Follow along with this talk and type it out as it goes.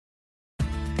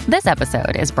This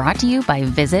episode is brought to you by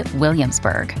Visit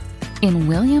Williamsburg. In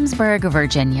Williamsburg,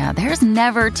 Virginia, there's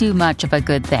never too much of a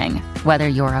good thing. Whether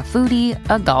you're a foodie,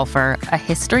 a golfer, a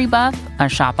history buff, a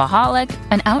shopaholic,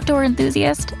 an outdoor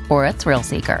enthusiast, or a thrill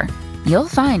seeker, you'll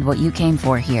find what you came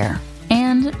for here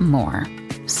and more.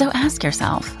 So ask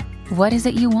yourself, what is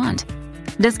it you want?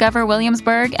 Discover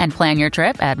Williamsburg and plan your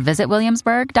trip at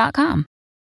visitwilliamsburg.com.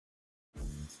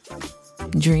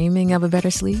 Dreaming of a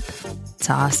better sleep?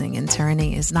 Tossing and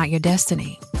turning is not your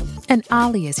destiny. And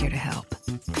Ollie is here to help.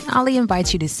 Ollie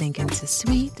invites you to sink into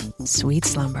sweet, sweet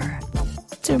slumber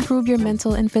to improve your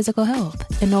mental and physical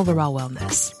health and overall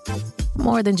wellness.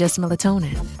 More than just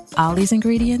melatonin, Ollie's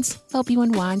ingredients help you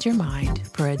unwind your mind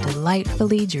for a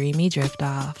delightfully dreamy drift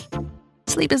off.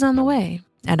 Sleep is on the way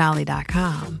at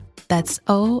Ollie.com. That's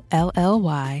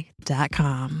OLLY.com.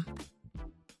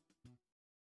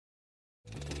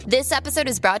 This episode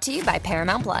is brought to you by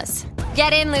Paramount Plus.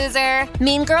 Get in, loser!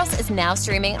 Mean Girls is now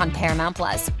streaming on Paramount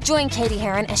Plus. Join Katie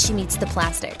Heron as she meets the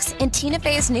plastics in Tina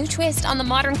Fey's new twist on the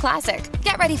modern classic.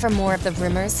 Get ready for more of the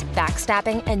rumors,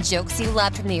 backstabbing, and jokes you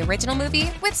loved from the original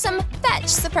movie with some fetch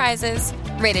surprises.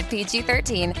 Rated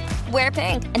PG-13. Wear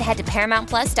pink and head to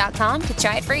ParamountPlus.com to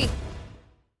try it free.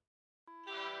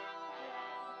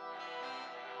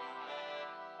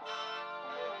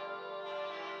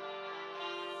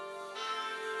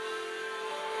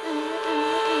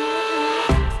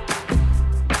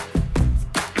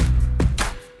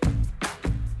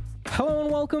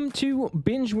 Welcome to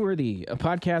Bingeworthy, a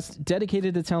podcast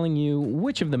dedicated to telling you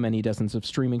which of the many dozens of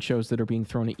streaming shows that are being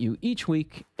thrown at you each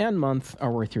week and month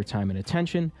are worth your time and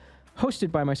attention.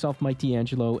 Hosted by myself, Mike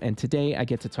D'Angelo, and today I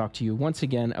get to talk to you once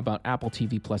again about Apple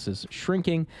TV Plus's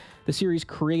Shrinking, the series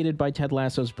created by Ted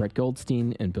Lasso's Brett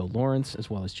Goldstein and Bill Lawrence, as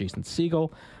well as Jason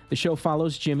Segel. The show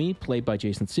follows Jimmy, played by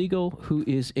Jason Segel, who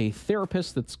is a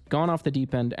therapist that's gone off the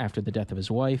deep end after the death of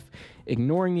his wife.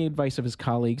 Ignoring the advice of his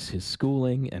colleagues, his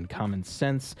schooling, and common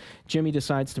sense, Jimmy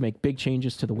decides to make big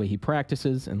changes to the way he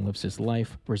practices and lives his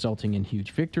life, resulting in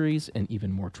huge victories and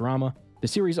even more drama. The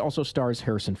series also stars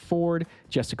Harrison Ford,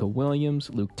 Jessica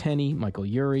Williams, Luke Tenney, Michael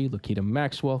Urie, Lakita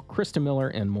Maxwell, Krista Miller,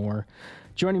 and more.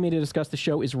 Joining me to discuss the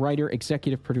show is writer,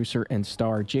 executive producer, and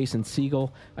star Jason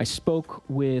Segel. I spoke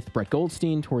with Brett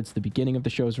Goldstein towards the beginning of the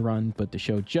show's run, but the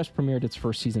show just premiered its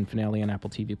first season finale on Apple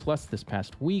TV Plus this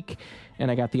past week,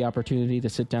 and I got the opportunity to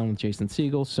sit down with Jason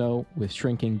Segel. So, with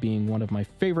Shrinking being one of my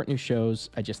favorite new shows,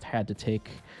 I just had to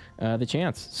take the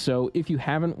chance. So, if you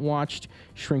haven't watched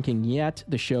Shrinking yet,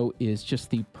 the show is just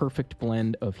the perfect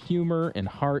blend of humor and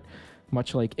heart,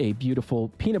 much like a beautiful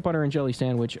peanut butter and jelly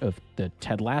sandwich of the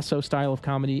Ted Lasso style of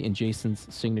comedy and Jason's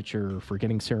signature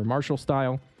Forgetting Sarah Marshall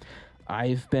style.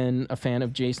 I've been a fan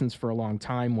of Jason's for a long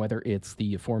time, whether it's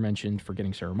the aforementioned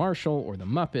Forgetting Sarah Marshall or The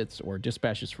Muppets or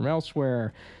Dispatches from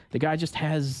Elsewhere. The guy just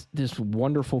has this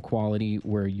wonderful quality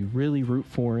where you really root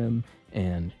for him,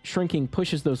 and Shrinking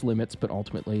pushes those limits, but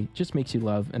ultimately just makes you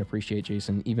love and appreciate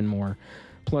Jason even more.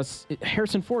 Plus,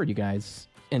 Harrison Ford, you guys,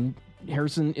 and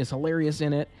Harrison is hilarious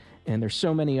in it. And there's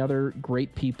so many other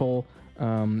great people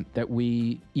that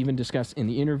we even discuss in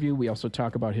the interview. We also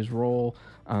talk about his role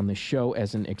on the show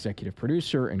as an executive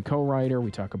producer and co-writer.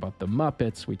 We talk about The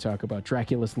Muppets. We talk about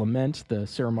Dracula's Lament, the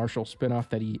Sarah Marshall spinoff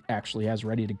that he actually has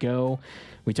ready to go.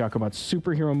 We talk about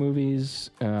superhero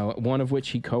movies, one of which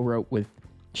he co-wrote with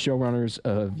showrunners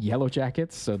of Yellow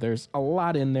Jackets. So there's a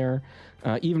lot in there,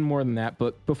 even more than that.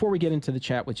 But before we get into the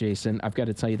chat with Jason, I've got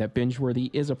to tell you that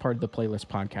Bingeworthy is a part of the Playlist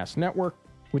Podcast Network,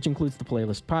 which includes the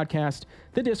Playlist Podcast,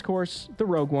 The Discourse, The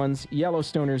Rogue Ones,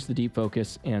 Yellowstoners, The Deep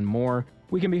Focus, and more.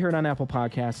 We can be heard on Apple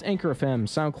Podcasts, Anchor FM,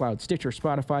 SoundCloud, Stitcher,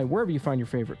 Spotify, wherever you find your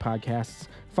favorite podcasts.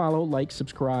 Follow, like,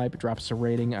 subscribe, drop us a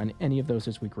rating on any of those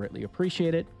as we greatly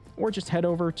appreciate it. Or just head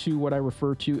over to what I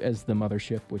refer to as the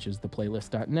mothership, which is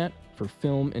theplaylist.net, for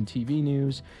film and TV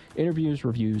news, interviews,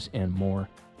 reviews, and more.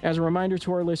 As a reminder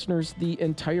to our listeners, the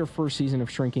entire first season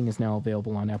of Shrinking is now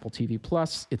available on Apple TV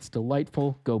Plus. It's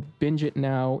delightful. Go binge it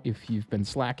now if you've been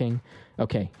slacking.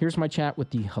 Okay, here's my chat with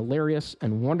the hilarious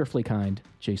and wonderfully kind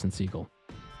Jason Segel.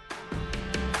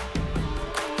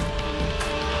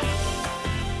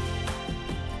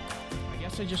 I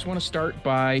guess I just want to start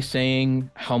by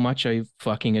saying how much I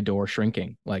fucking adore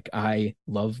Shrinking. Like, I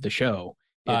love the show.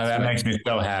 That makes me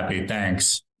so happy.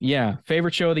 Thanks. Yeah,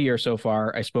 favorite show of the year so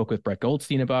far. I spoke with Brett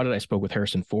Goldstein about it. I spoke with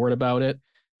Harrison Ford about it.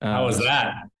 How was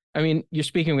that? I mean, you're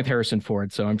speaking with Harrison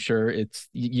Ford, so I'm sure it's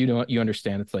you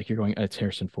understand. It's like you're going, it's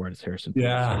Harrison Ford, it's Harrison Ford,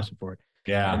 yeah. It's Harrison Ford.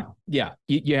 Yeah. Yeah,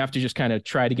 you have to just kind of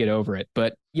try to get over it.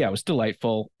 But yeah, it was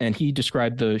delightful. And he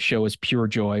described the show as pure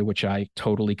joy, which I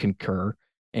totally concur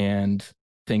and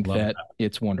think that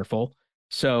it's wonderful.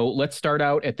 So let's start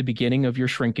out at the beginning of your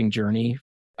Shrinking journey.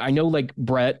 I know like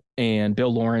Brett and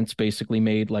Bill Lawrence basically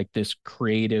made like this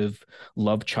creative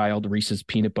love child Reese's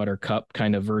peanut butter cup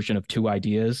kind of version of Two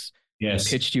Ideas. Yes.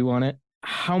 Pitched you on it.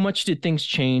 How much did things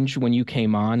change when you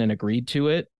came on and agreed to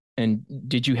it? And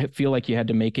did you feel like you had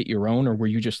to make it your own, or were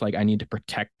you just like, I need to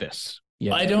protect this?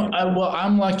 Yeah. Well,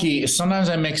 I'm lucky. Sometimes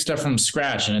I make stuff from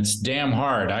scratch and it's damn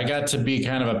hard. I got to be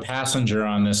kind of a passenger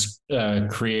on this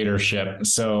creatorship.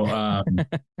 So,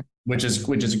 which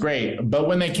is great. But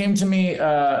when they came to me,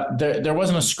 there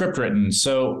wasn't a script written.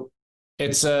 So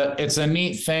it's a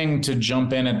neat thing to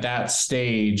jump in at that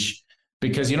stage,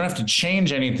 because you don't have to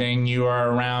change anything. You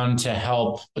are around to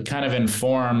help kind of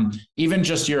inform even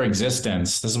just your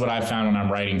existence. This is what I found when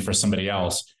I'm writing for somebody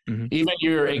else. Mm-hmm. Even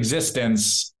your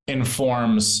existence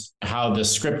informs how the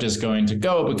script is going to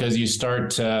go, because you start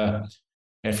to,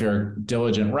 if you're a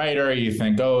diligent writer, you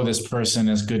think, oh, this person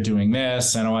is good doing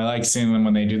this. And I like seeing them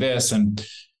when they do this. And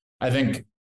I think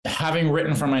having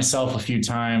written for myself a few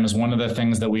times, one of the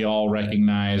things that we all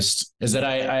recognized is that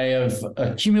I have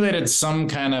accumulated some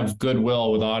kind of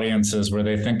goodwill with audiences where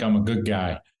they think I'm a good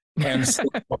guy. And so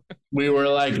we were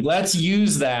like, let's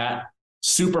use that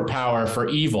superpower for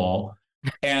evil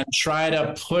and try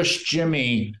to push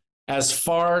Jimmy as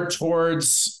far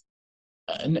towards,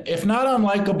 if not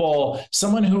unlikable,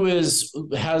 someone who has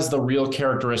the real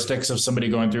characteristics of somebody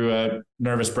going through a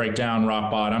nervous breakdown, rock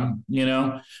bottom,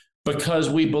 because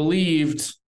we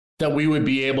believed that we would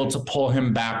be able to pull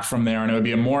him back from there, and it would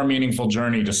be a more meaningful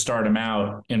journey to start him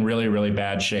out in really, really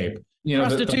bad shape.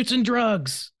 Prostitutes and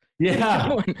drugs.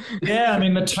 Yeah. Yeah. I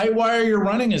mean, the tight wire you're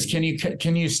running is, can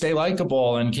you stay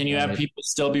likable, and can you have people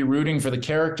still be rooting for the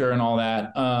character and all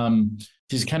that?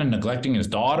 He's kind of neglecting his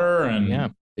daughter,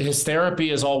 and his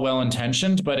therapy is all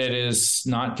well-intentioned, but it is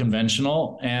not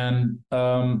conventional. And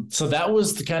so that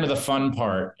was the kind of the fun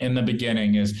part in the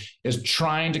beginning is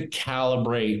trying to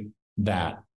calibrate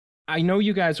that. I know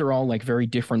you guys are all like very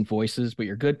different voices, but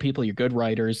you're good people, you're good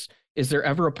writers. Is there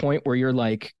ever a point where you're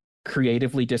like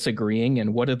creatively disagreeing,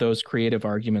 and what do those creative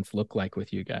arguments look like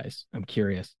with you guys? I'm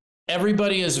curious.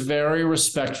 Everybody is very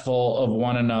respectful of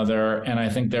one another, and I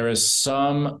think there is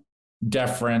some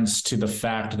deference to the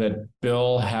fact that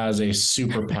Bill has a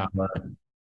superpower.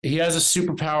 He has a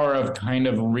superpower of kind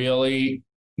of really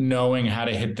knowing how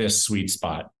to hit this sweet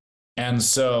spot. And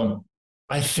so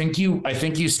I think you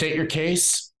state your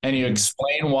case and you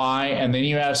explain why, and then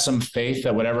you have some faith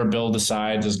that whatever Bill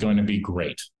decides is going to be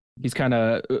great. He's kind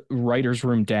of writer's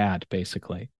room dad,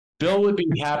 basically. Bill would be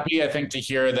happy, I think, to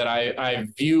hear that I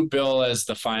view Bill as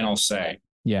the final say.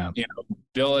 Yeah.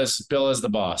 Bill is the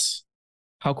boss.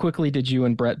 How quickly did you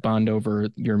and Brett bond over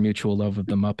your mutual love of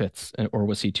the Muppets, or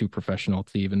was he too professional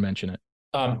to even mention it?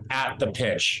 At the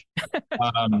pitch.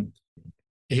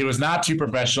 He was not too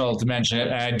professional to mention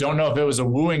it. I don't know if it was a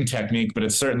wooing technique, but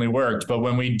it certainly worked. But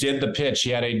when we did the pitch, he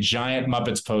had a giant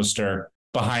Muppets poster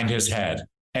behind his head.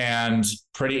 And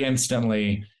pretty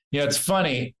instantly, it's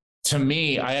funny to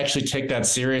me, I actually take that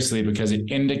seriously, because it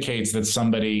indicates that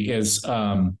somebody is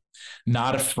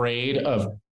not afraid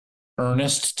of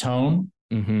earnest tone.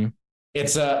 Mm-hmm.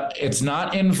 It's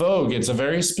not in vogue. It's a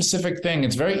very specific thing.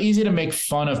 It's very easy to make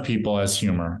fun of people as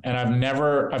humor. And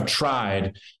I've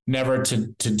tried never to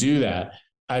do that.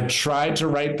 I've tried to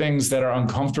write things that are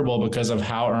uncomfortable because of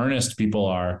how earnest people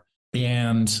are.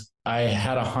 And I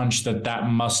had a hunch that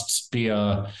must be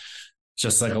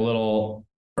just like a little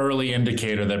early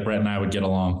indicator that Brett and I would get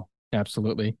along.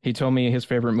 Absolutely. He told me his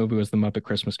favorite movie was The Muppet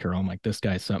Christmas Carol. I'm like, this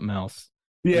guy's something else.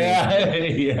 Yeah.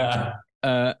 Yeah.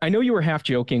 I know you were half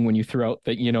joking when you threw out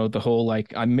that, the whole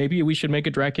like, maybe we should make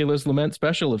a Dracula's Lament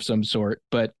special of some sort,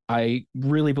 but I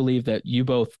really believe that you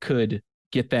both could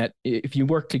get that. If you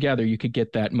work together, you could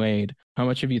get that made. How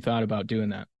much have you thought about doing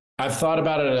that? I've thought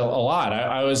about it a lot.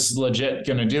 I was legit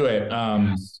going to do it.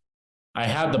 Yes. I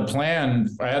had the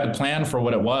plan for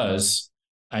what it was.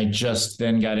 I just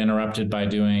then got interrupted by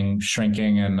doing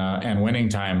Shrinking and Winning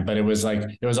Time, but it was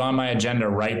on my agenda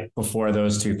right before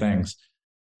those two things.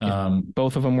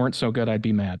 Both of them weren't so good, I'd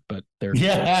be mad, but they're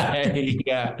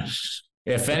yeah.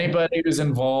 If anybody who's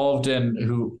involved and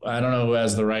who I don't know who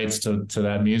has the rights to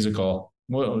that musical,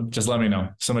 well, just let me know.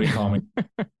 Somebody call me.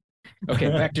 Okay,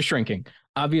 back to Shrinking.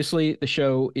 Obviously, the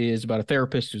show is about a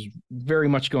therapist who's very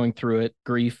much going through it,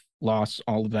 grief, loss,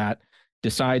 all of that,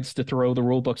 decides to throw the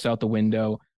rule books out the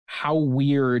window. How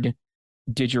weird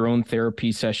did your own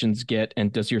therapy sessions get,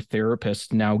 and does your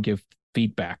therapist now give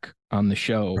feedback on the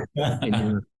show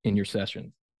in your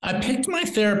sessions? I picked my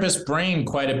therapist's brain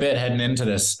quite a bit heading into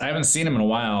this. I haven't seen him in a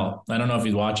while. I don't know if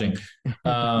he's watching.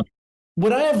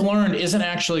 what I have learned isn't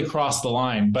actually cross the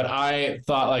line, but I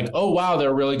thought like, oh, wow,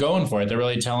 they're really going for it. They're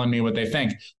really telling me what they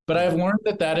think. But I've learned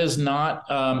that that is not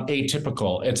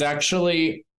atypical. It's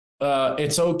actually,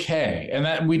 it's okay. And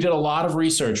that we did a lot of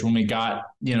research when we got,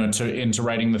 into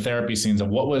writing the therapy scenes of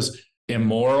what was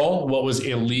immoral, what was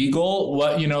illegal,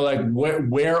 what, like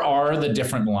where are the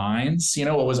different lines,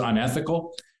 what was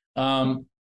unethical.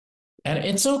 And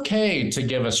it's okay to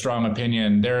give a strong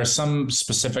opinion. There are some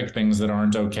specific things that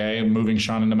aren't okay. Moving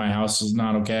Sean into my house is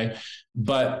not okay.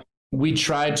 But we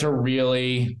tried to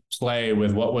really play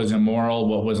with what was immoral,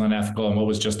 what was unethical, and what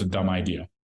was just a dumb idea.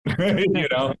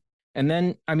 And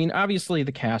then, I mean, obviously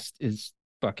the cast is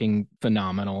fucking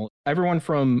phenomenal. Everyone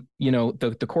from,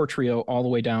 the core trio all the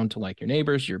way down to like your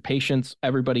neighbors, your patients,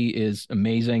 everybody is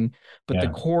amazing. But the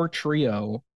core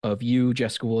trio of you,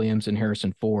 Jessica Williams, and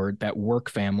Harrison Ford, that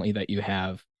work family that you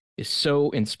have is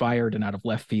so inspired and out of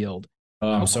left field.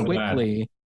 I'm so glad.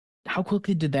 How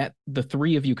quickly did the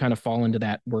three of you kind of fall into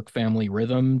that work family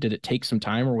rhythm? Did it take some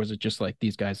time, or was it just like,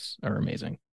 these guys are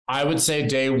amazing? I would say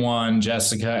day one,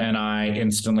 Jessica and I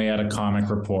instantly had a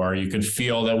comic rapport. You could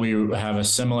feel that we have a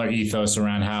similar ethos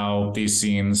around how these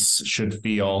scenes should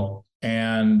feel.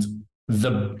 And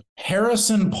the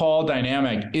Harrison Paul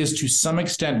dynamic is to some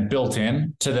extent built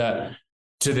in to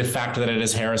the fact that it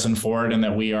is Harrison Ford and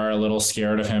that we are a little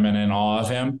scared of him and in awe of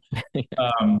him,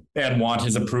 and want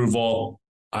his approval.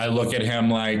 I look at him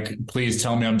like, please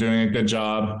tell me I'm doing a good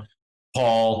job.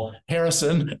 Paul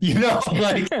Harrison,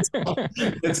 like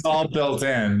it's all built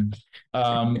in.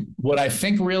 What I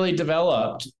think really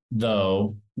developed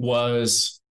though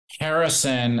was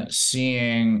Harrison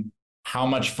seeing how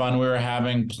much fun we were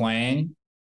having playing,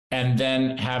 and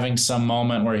then having some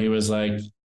moment where he was like,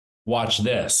 watch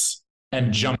this,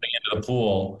 and jumping into the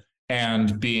pool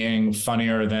and being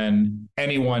funnier than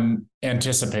anyone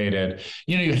anticipated.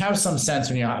 You have some sense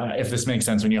if this makes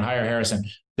sense, when you hire Harrison,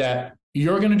 that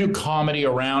you're going to do comedy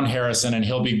around Harrison and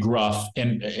he'll be gruff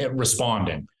and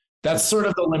responding. That's sort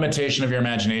of the limitation of your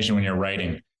imagination when you're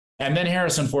writing. And then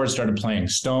Harrison Ford started playing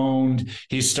stoned.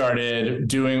 He started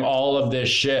doing all of this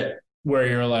shit where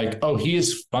you're like, oh,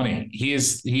 he's funny.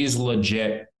 He's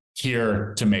legit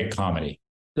here to make comedy.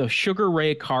 The Sugar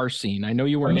Ray car scene. I know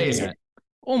you weren't in that.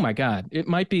 Oh my God. It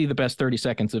might be the best 30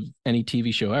 seconds of any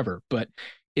TV show ever, but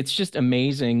it's just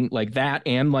amazing like that.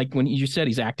 And like when you said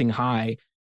he's acting high,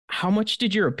 how much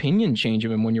did your opinion change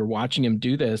of him when you're watching him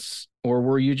do this? Or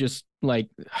were you just like,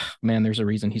 man, there's a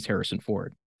reason he's Harrison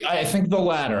Ford? I think the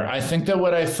latter. I think that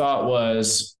what I thought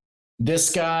was,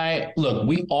 this guy, look,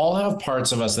 we all have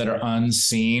parts of us that are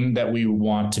unseen that we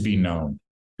want to be known.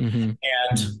 Mm-hmm.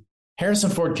 And Harrison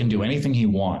Ford can do anything he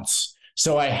wants.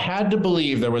 So I had to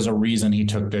believe there was a reason he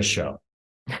took this show.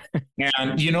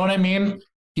 And you know what I mean?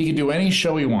 He can do any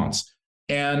show he wants.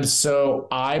 And so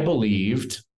I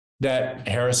believed that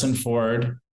Harrison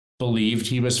Ford believed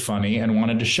he was funny and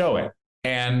wanted to show it.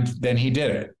 And then he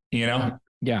did it,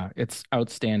 Yeah, it's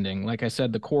outstanding. Like I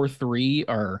said, the core three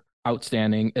are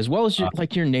outstanding, as well as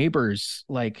your neighbors,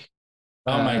 like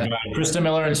oh my God, Krista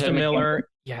Miller and Ted Miller.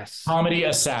 Yes, comedy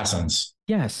assassins.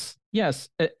 Yes.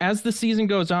 As the season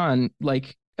goes on,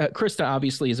 like Krista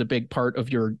obviously is a big part of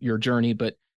your journey,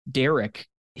 but Derek,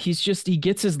 he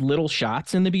gets his little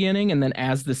shots in the beginning, and then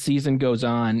as the season goes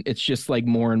on, it's just like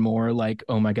more and more like,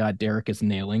 oh my God, Derek is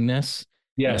nailing this.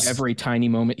 Yes, like every tiny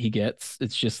moment he gets,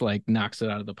 it's just like knocks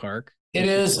it out of the park. It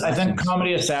is. I think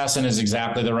comedy assassin is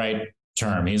exactly the right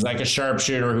term. He's like a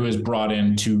sharpshooter who is brought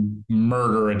in to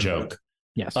murder a joke.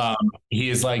 Yes. He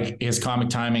is like, his comic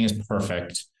timing is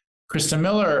perfect. Krista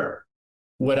Miller,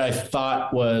 what I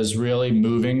thought was really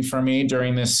moving for me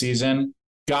during this season,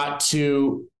 got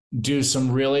to do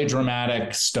some really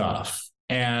dramatic stuff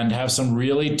and have some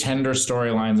really tender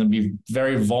storylines and be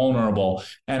very vulnerable.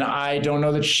 And I don't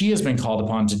know that she has been called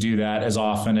upon to do that as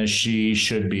often as she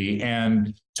should be.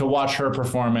 And to watch her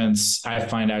performance, I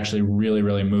find actually really,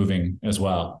 really moving as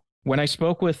well. When I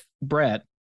spoke with Brett,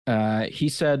 he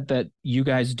said that you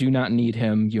guys do not need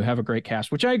him. You have a great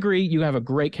cast, which I agree. You have a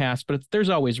great cast, but there's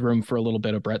always room for a little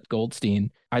bit of Brett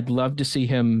Goldstein. I'd love to see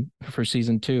him for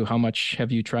season 2. How much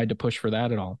have you tried to push for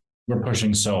that at all? We're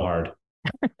pushing so hard.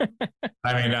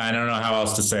 I mean, I don't know how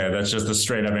else to say it. That's just a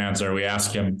straight up answer. We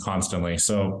ask him constantly.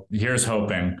 So here's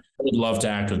hoping. I would love to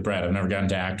act with Brett. I've never gotten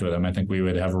to act with him. I think we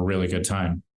would have a really good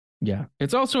time. Yeah.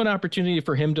 It's also an opportunity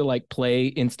for him to like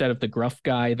play, instead of the gruff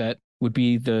guy that would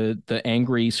be the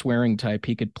angry swearing type,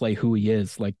 he could play who he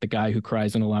is, like the guy who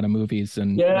cries in a lot of movies.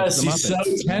 And yes, he's so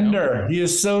tender. He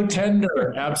is so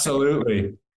tender.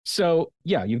 Absolutely. So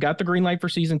yeah, you've got the green light for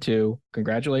season 2.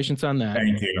 Congratulations on that.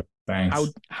 Thank you. Thanks.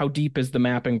 How deep is the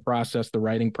mapping process, the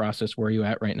writing process? Where are you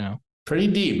at right now? Pretty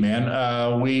deep,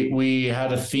 man. We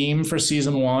had a theme for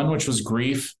season 1, which was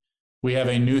grief. We have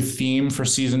a new theme for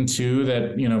season 2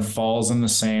 that, you know, falls in the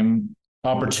same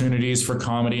opportunities for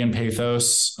comedy and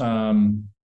pathos. Now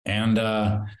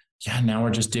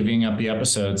we're just divvying up the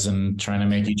episodes and trying to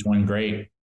make each one great.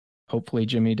 Hopefully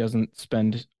Jimmy doesn't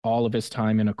spend all of his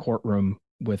time in a courtroom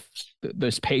with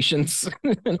those patients.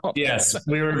 Yes,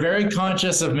 we were very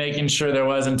conscious of making sure there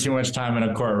wasn't too much time in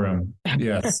a courtroom.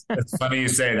 Yes, it's funny you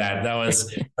say that. That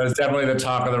was definitely the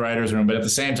talk of the writers' room. But at the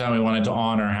same time, we wanted to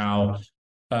honor how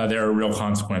there are real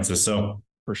consequences. So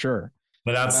for sure,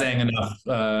 without saying enough,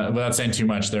 without saying too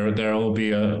much, there will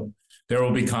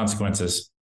be consequences.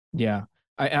 Yeah.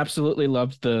 I absolutely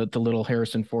loved the little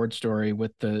Harrison Ford story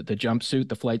with the jumpsuit,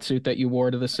 the flight suit that you wore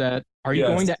to the set. Are you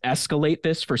going to escalate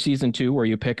this for season 2 where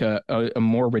you pick a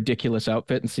more ridiculous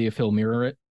outfit and see if he'll mirror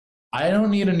it? I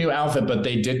don't need a new outfit, but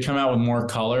they did come out with more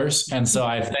colors. And so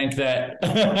I think that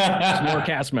more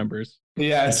cast members.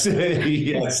 Yes,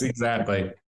 yes,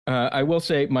 exactly. I will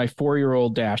say my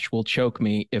 4-year-old Dash will choke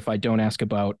me if I don't ask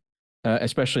about,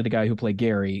 especially the guy who played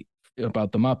Gary,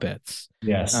 about the Muppets.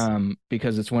 Yes.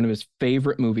 Because it's one of his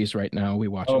favorite movies right now. We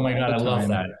watch it. Oh my God, I love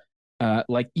that.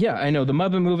 I know the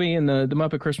Muppet movie and the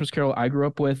Muppet Christmas Carol I grew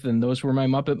up with, and those were my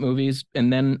Muppet movies.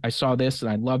 And then I saw this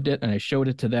and I loved it and I showed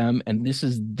it to them. And this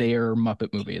is their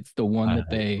Muppet movie. It's the one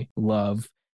that they love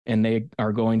and they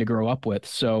are going to grow up with.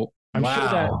 So I'm sure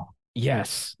that,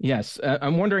 yes.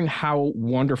 I'm wondering how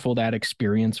wonderful that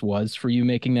experience was for you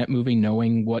making that movie,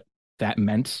 knowing what that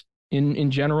meant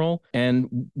in general.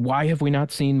 And why have we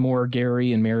not seen more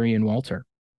Gary and Mary and Walter?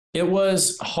 It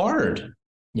was hard.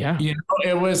 Yeah. You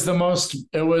know,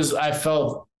 I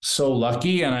felt so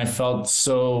lucky and I felt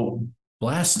so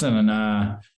blessed and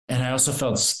I also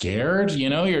felt scared. You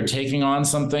know, you're taking on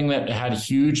something that had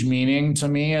huge meaning to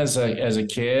me as a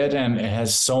kid, and it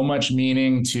has so much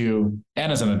meaning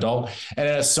and as an adult, and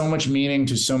it has so much meaning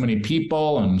to so many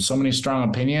people and so many strong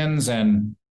opinions.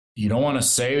 And you don't want to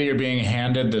say that you're being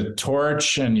handed the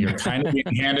torch, and you're kind of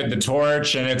being handed the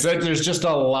torch. And it's like, there's just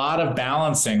a lot of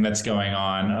balancing that's going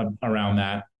on around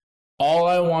that. All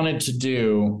I wanted to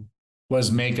do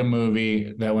was make a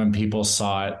movie that when people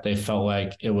saw it, they felt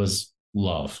like it was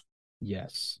love.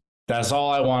 Yes. That's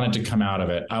all I wanted to come out of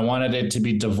it. I wanted it to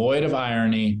be devoid of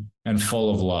irony and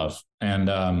full of love. And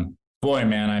boy,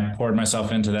 man, I poured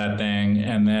myself into that thing.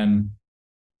 And then,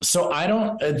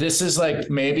 this is like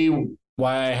maybe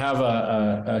why I have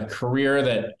a career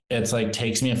that it's like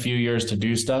takes me a few years to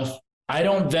do stuff. I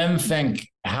don't then think,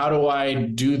 how do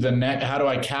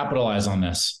I capitalize on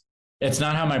this? It's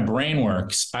not how my brain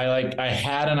works. I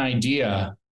had an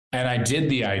idea and I did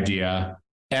the idea.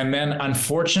 And then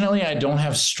unfortunately, I don't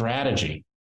have strategy.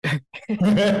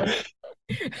 Does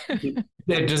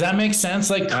that make sense?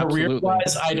 Like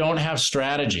career-wise, I don't have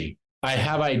strategy. I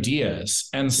have ideas.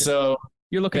 And so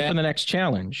you're looking for the next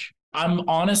challenge. I'm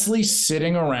honestly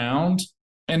sitting around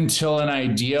until an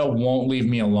idea won't leave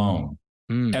me alone.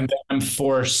 And then I'm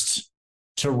forced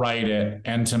to write it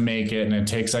and to make it. And it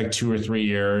takes like 2 or 3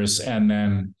 years. And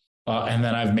then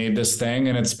I've made this thing,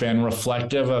 and it's been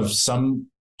reflective of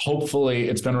hopefully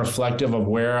it's been reflective of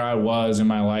where I was in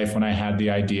my life when I had the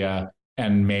idea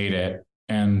and made it.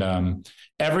 And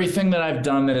everything that I've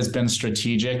done that has been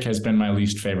strategic has been my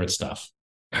least favorite stuff.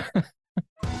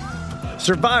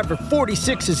 Survivor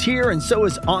 46 is here, and so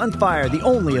is On Fire, the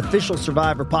only official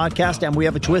Survivor podcast, and we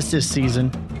have a twist this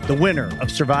season. The winner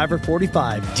of Survivor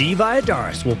 45, Dee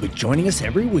Valladares, will be joining us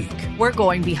every week. We're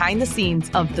going behind the scenes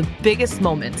of the biggest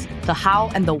moments, the how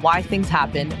and the why things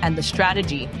happen, and the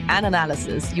strategy and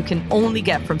analysis you can only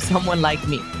get from someone like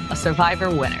me, a Survivor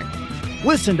winner.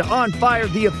 Listen to On Fire,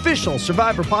 the official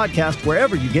Survivor podcast,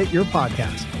 wherever you get your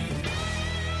podcast.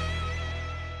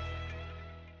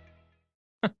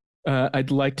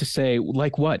 I'd like to say,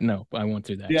 like what? No, I won't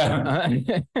do that.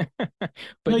 Yeah.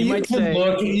 But you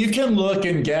can look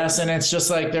and guess, and it's just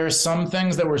like there are some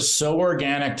things that were so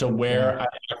organic to where I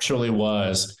actually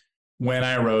was when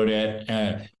I wrote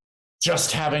it.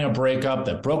 Just having a breakup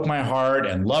that broke my heart,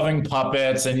 and loving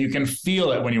puppets, and you can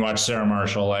feel it when you watch Sarah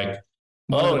Marshall. Like,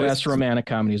 one of the best romantic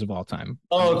comedies of all time.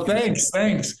 Oh, thanks.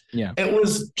 Yeah, it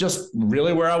was just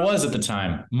really where I was at the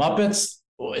time. Muppets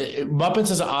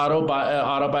is an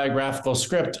autobiographical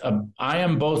script. I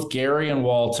am both Gary and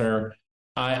Walter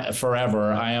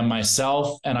forever. I am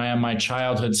myself and I am my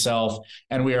childhood self.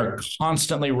 And we are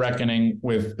constantly reckoning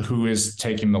with who is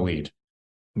taking the lead.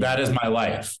 That is my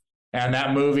life. And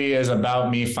that movie is about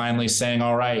me finally saying,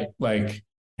 all right, like,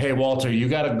 hey, Walter, you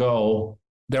got to go.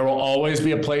 There will always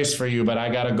be a place for you, but I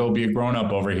got to go be a grown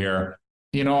up over here.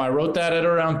 I wrote that at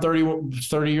around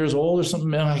 30 years old or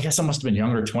something. I guess I must have been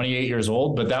younger, 28 years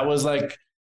old. But that was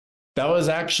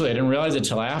actually, I didn't realize it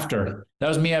till after. That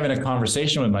was me having a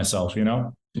conversation with myself,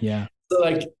 Yeah. So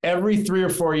like every 3 or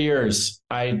 4 years,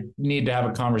 I need to have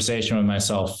a conversation with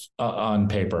myself on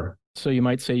paper. So you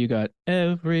might say you got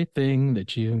everything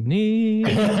that you need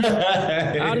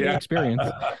out of the experience.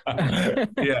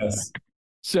 Yes.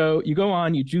 So you go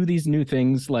on, you do these new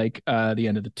things like the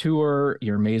end of the tour.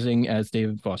 You're amazing as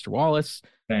David Foster Wallace.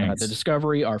 Thanks. The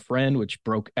Discovery, Our Friend, which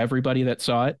broke everybody that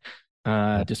saw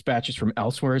it. Dispatches from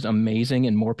Elsewhere is amazing,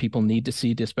 and more people need to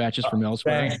see Dispatches from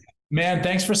Elsewhere. Thanks. Man,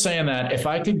 thanks for saying that. If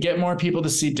I could get more people to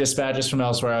see Dispatches from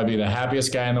Elsewhere, I'd be the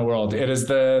happiest guy in the world. It is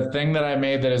the thing that I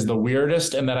made that is the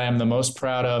weirdest and that I am the most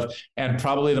proud of, and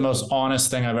probably the most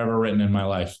honest thing I've ever written in my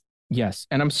life. Yes.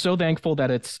 And I'm so thankful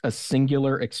that it's a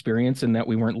singular experience and that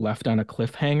we weren't left on a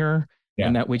cliffhanger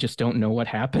and that we just don't know what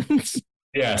happens.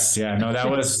 Yes. Yeah. No,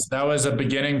 that was a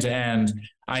beginning to end.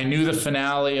 I knew the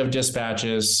finale of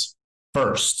Dispatches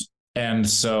first. And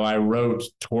so I wrote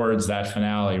towards that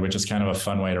finale, which is kind of a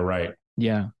fun way to write.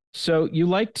 Yeah. So you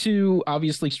like to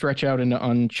obviously stretch out into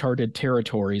uncharted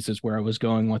territories is where I was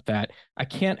going with that. I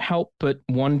can't help but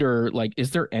wonder, like,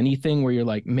 is there anything where you're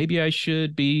like, maybe I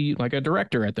should be like a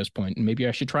director at this point, and maybe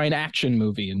I should try an action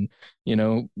movie and,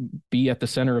 be at the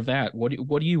center of that? What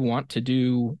do you want to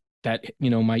do that,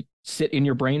 might sit in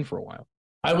your brain for a while?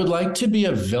 I would like to be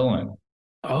a villain.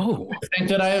 Oh, I think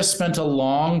that I have spent a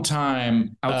long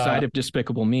time outside of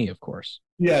Despicable Me, of course.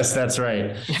 Yes, that's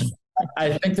right.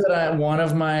 I think that one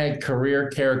of my career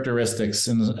characteristics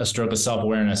in a stroke of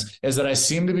self-awareness is that I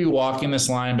seem to be walking this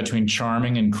line between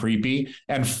charming and creepy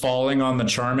and falling on the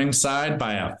charming side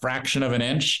by a fraction of an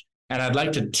inch. And I'd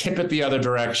like to tip it the other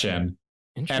direction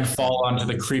and fall onto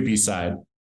the creepy side.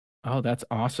 Oh, that's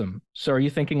awesome. So are you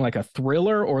thinking like a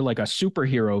thriller or like a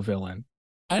superhero villain?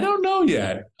 I don't know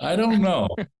yet. I don't know.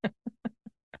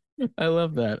 I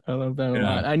love that. I love that a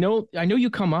lot. I know you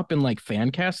come up in like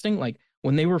fan casting. Like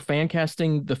when they were fan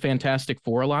casting the Fantastic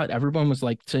Four a lot, everyone was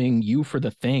like saying you for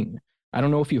The Thing. I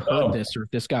don't know if you heard this or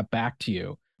if this got back to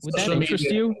you. Would that interest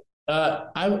you?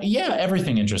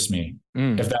 Everything interests me,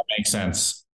 if that makes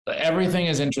sense. Everything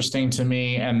is interesting to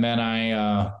me. And then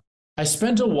I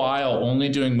spent a while only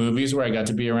doing movies where I got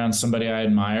to be around somebody I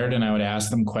admired, and I would ask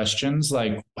them questions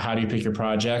like, how do you pick your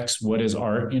projects? What is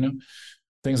art?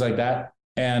 Things like that.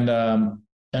 And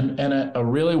a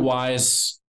really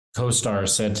wise co-star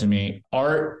said to me,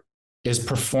 art is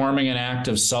performing an act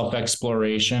of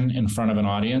self-exploration in front of an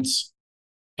audience.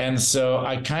 And so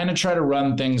I kind of try to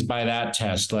run things by that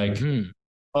test. Like,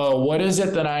 what is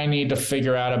it that I need to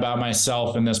figure out about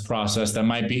myself in this process that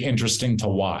might be interesting to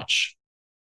watch?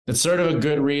 It's sort of a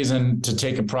good reason to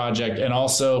take a project. And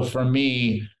also for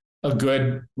me, a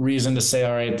good reason to say,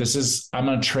 all right, I'm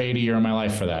going to trade a year of my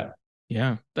life for that.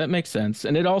 Yeah, that makes sense.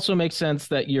 And it also makes sense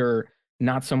that you're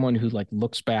not someone who like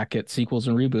looks back at sequels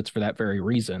and reboots for that very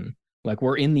reason. Like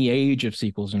we're in the age of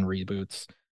sequels and reboots.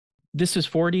 This Is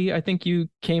 40, I think you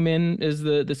came in as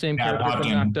the same character from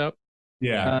Knocked Up.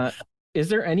 Yeah. Is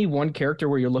there any one character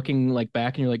where you're looking like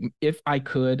back and you're like, if I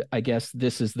could, I guess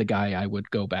this is the guy I would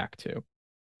go back to?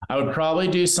 I would probably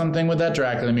do something with that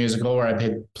Dracula musical where I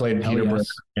played Peter Brook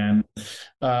again.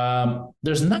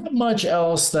 There's not much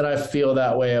else that I feel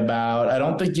that way about. I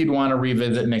don't think you'd want to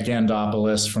revisit Nick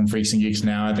Andopoulos from Freaks and Geeks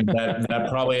now. I think that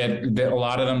probably a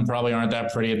lot of them probably aren't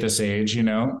that pretty at this age, I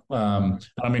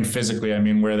don't mean physically, I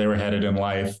mean where they were headed in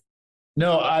life.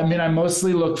 No, I mean, I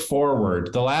mostly look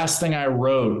forward. The last thing I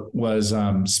wrote was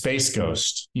Space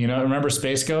Ghost. Remember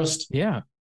Space Ghost? Yeah.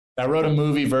 I wrote a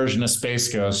movie version of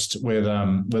Space Ghost with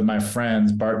my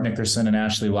friends Bart Nickerson and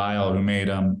Ashley Lyle, who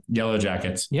made Yellow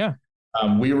Jackets. Yeah.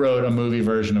 We wrote a movie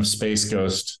version of Space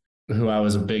Ghost, who I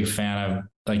was a big fan of.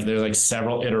 Like there's like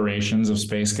several iterations of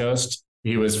Space Ghost.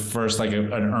 He was first like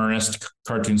an earnest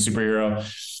cartoon superhero,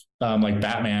 like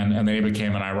Batman, and then he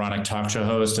became an ironic talk show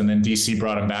host, and then DC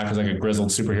brought him back as like a grizzled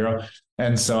superhero.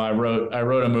 And so I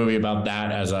wrote a movie about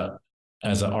that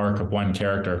as an arc of one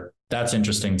character. That's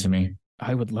interesting to me.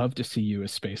 I would love to see you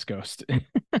as Space Ghost. It'd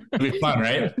be fun,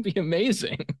 right? It'd be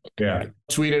amazing. Yeah.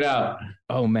 Tweet it out.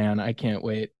 Oh, man, I can't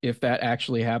wait if that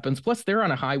actually happens. Plus, they're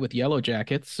on a high with Yellow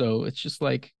Jackets, so it's just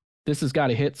like, this has got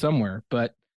to hit somewhere,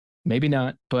 but maybe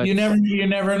not. But you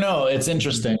never know. It's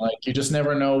interesting. Like, you just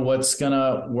never know what's going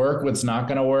to work, what's not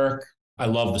going to work. I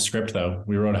love the script, though.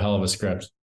 We wrote a hell of a script.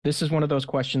 This is one of those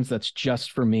questions that's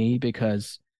just for me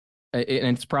because...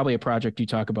 and it's probably a project you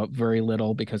talk about very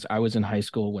little because I was in high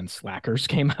school when Slackers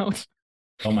came out.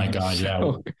 Oh my God,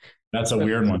 yeah. That's a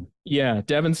weird one. Yeah,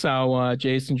 Devon Sawa,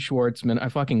 Jason Schwartzman. I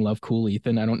fucking love Cool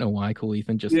Ethan. I don't know why Cool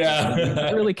Ethan just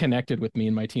really connected with me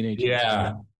in my teenage years.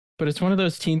 Yeah. But it's one of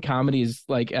those teen comedies,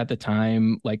 like at the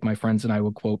time, like my friends and I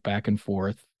would quote back and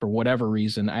forth for whatever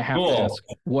reason. I have to ask,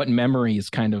 what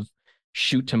memories kind of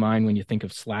shoot to mind when you think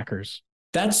of Slackers?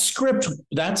 That script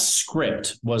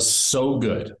was so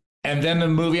good. And then the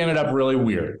movie ended up really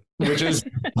weird, which is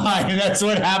fine. That's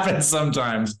what happens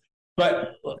sometimes.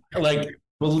 But like,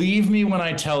 believe me when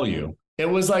I tell you, it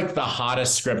was like the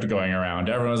hottest script going around.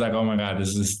 Everyone was like, "Oh my God,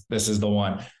 this is the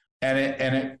one." And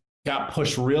it got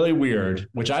pushed really weird,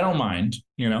 which I don't mind,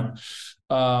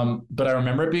 but I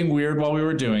remember it being weird while we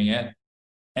were doing it.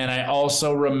 And I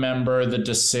also remember the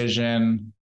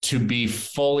decision to be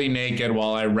fully naked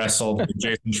while I wrestled with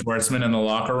Jason Schwartzman in the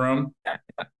locker room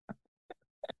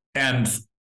and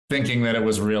thinking that it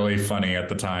was really funny at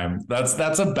the time.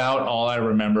 That's about all I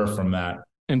remember from that.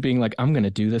 And being like, I'm going to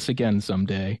do this again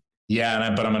someday.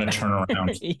 Yeah, but I'm going to turn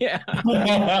around. Yeah.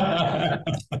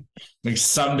 Like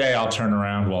someday I'll turn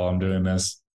around while I'm doing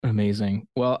this. Amazing.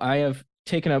 Well, I have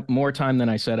taken up more time than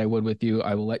I said I would with you.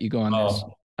 I will let you go on this.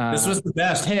 This was the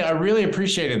best. Hey, I really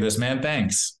appreciated this, man.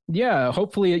 Thanks. Yeah,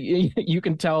 hopefully you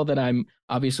can tell that I'm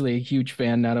obviously a huge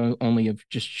fan, not only of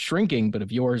just Shrinking, but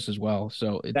of yours as well.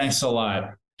 So thanks a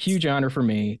lot. Huge honor for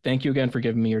me. Thank you again for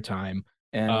giving me your time.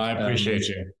 And I appreciate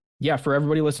you. Yeah, for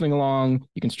everybody listening along,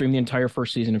 you can stream the entire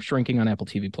first season of Shrinking on Apple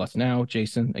TV Plus now.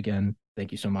 Jason, again,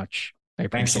 thank you so much. I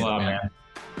appreciate Thanks a lot, it,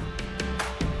 man.